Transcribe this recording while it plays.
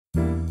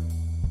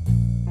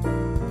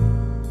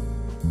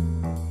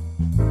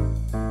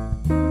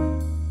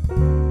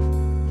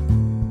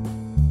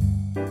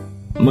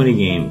money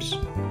games,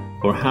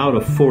 or how to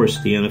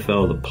force the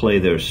NFL to play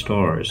their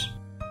stars.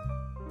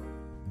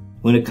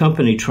 When a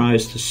company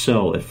tries to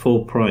sell at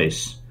full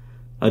price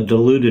a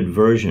diluted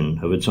version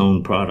of its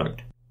own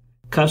product,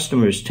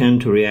 customers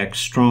tend to react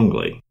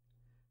strongly,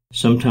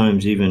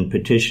 sometimes even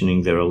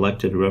petitioning their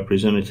elected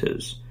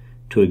representatives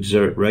to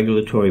exert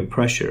regulatory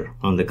pressure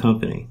on the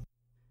company.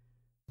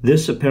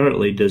 This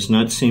apparently does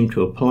not seem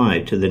to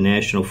apply to the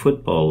National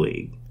Football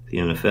League, the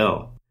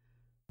NFL,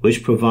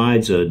 which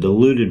provides a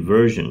diluted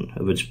version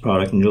of its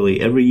product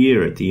nearly every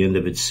year at the end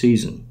of its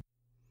season.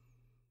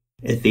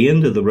 At the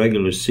end of the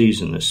regular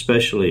season,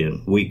 especially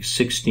in weeks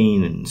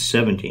 16 and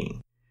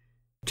 17,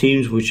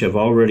 teams which have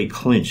already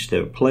clinched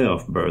their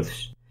playoff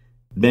berths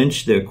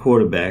bench their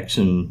quarterbacks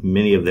and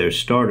many of their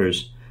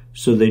starters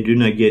so they do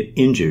not get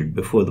injured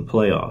before the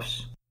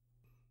playoffs.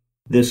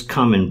 This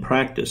common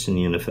practice in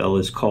the NFL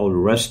is called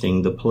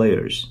resting the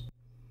players,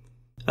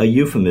 a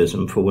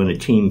euphemism for when a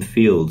team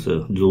fields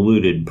a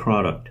diluted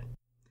product.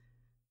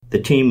 The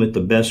team with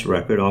the best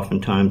record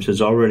oftentimes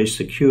has already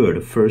secured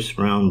a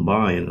first-round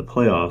bye in the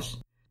playoffs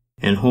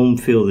and home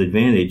field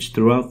advantage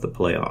throughout the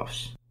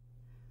playoffs.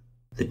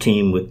 The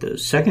team with the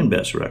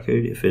second-best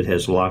record, if it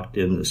has locked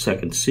in the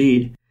second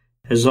seed,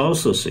 has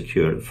also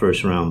secured a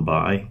first-round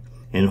bye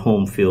and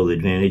home field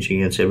advantage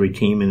against every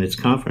team in its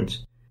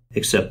conference,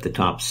 except the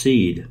top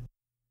seed.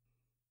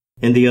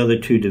 And the other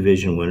two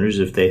division winners,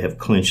 if they have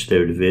clinched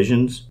their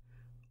divisions,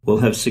 will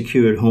have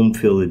secured home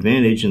field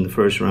advantage in the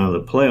first round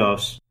of the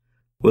playoffs,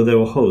 where they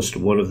will host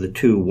one of the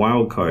two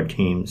wildcard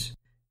teams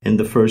in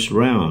the first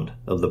round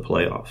of the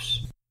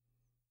playoffs.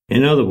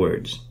 In other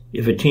words,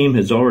 if a team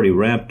has already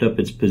wrapped up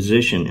its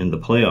position in the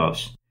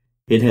playoffs,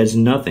 it has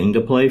nothing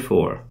to play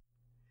for.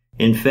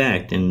 In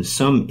fact, in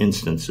some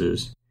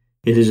instances,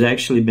 it has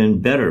actually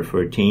been better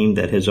for a team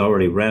that has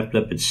already wrapped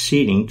up its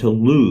seeding to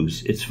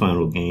lose its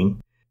final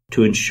game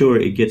to ensure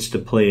it gets to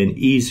play an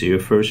easier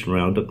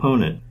first-round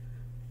opponent.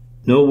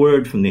 No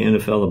word from the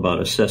NFL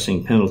about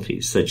assessing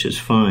penalties such as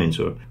fines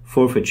or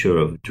forfeiture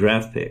of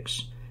draft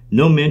picks.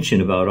 No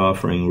mention about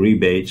offering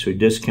rebates or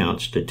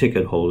discounts to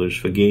ticket holders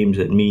for games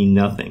that mean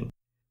nothing.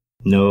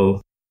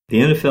 No, the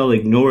NFL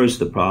ignores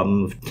the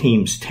problem of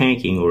teams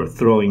tanking or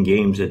throwing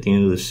games at the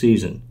end of the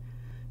season.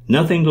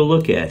 Nothing to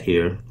look at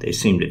here, they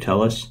seem to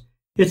tell us.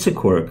 It's a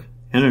quirk,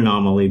 an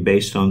anomaly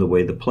based on the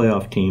way the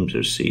playoff teams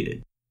are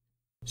seeded.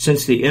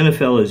 Since the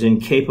NFL is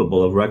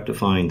incapable of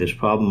rectifying this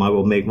problem, I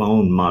will make my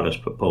own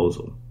modest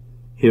proposal.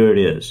 Here it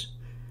is.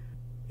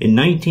 In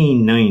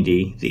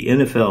 1990, the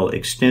NFL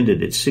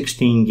extended its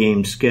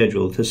 16-game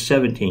schedule to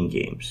 17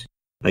 games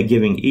by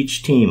giving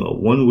each team a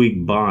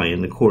one-week bye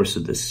in the course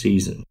of the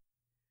season.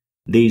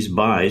 These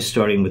byes,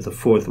 starting with the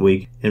 4th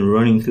week and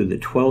running through the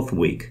 12th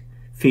week,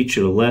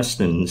 feature less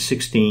than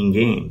 16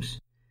 games.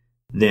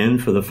 Then,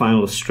 for the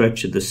final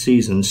stretch of the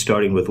season,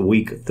 starting with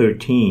week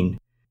 13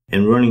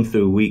 and running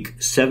through week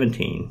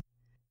 17,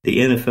 the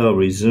NFL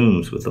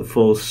resumes with a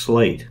full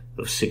slate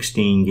of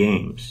 16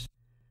 games.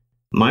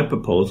 My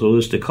proposal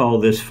is to call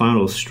this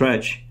final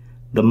stretch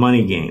the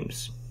money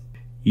games.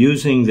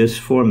 Using this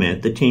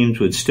format, the teams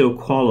would still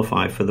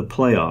qualify for the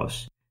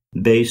playoffs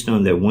based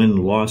on their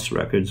win-loss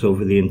records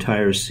over the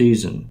entire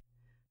season,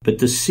 but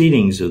the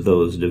seedings of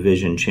those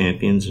division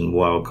champions and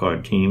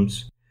wildcard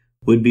teams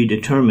would be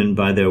determined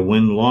by their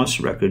win-loss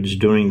records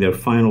during their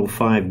final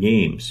 5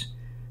 games,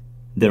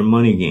 their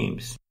money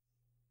games.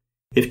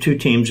 If two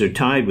teams are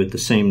tied with the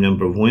same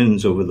number of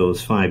wins over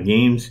those 5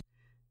 games,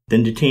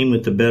 then the team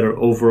with the better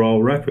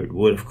overall record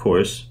would, of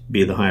course,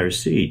 be the higher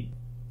seed.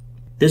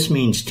 This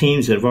means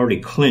teams that have already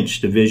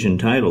clinched division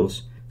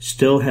titles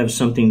still have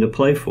something to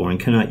play for and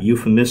cannot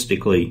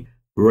euphemistically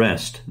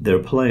rest their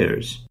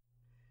players.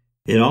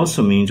 It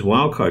also means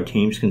wildcard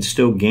teams can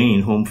still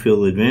gain home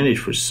field advantage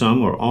for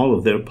some or all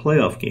of their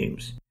playoff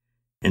games,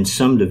 and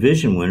some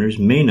division winners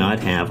may not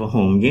have a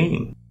home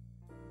game.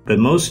 But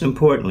most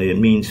importantly, it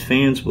means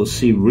fans will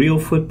see real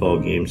football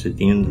games at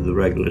the end of the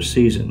regular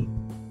season,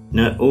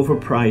 not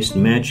overpriced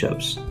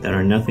matchups that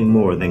are nothing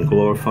more than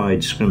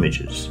glorified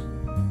scrimmages.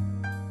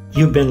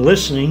 You've been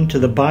listening to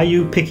the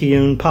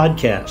Bayou-Picayune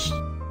podcast.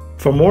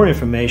 For more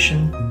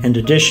information and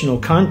additional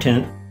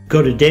content,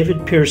 go to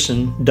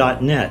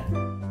davidpearson.net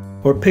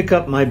or pick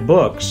up my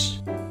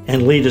books,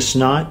 And Lead Us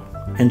Not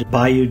and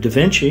Bayou Da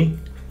Vinci,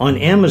 on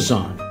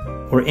Amazon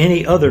or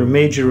any other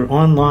major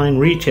online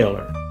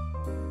retailer.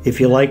 If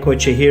you like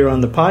what you hear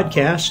on the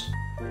podcast,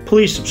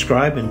 please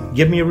subscribe and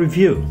give me a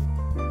review.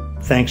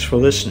 Thanks for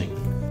listening.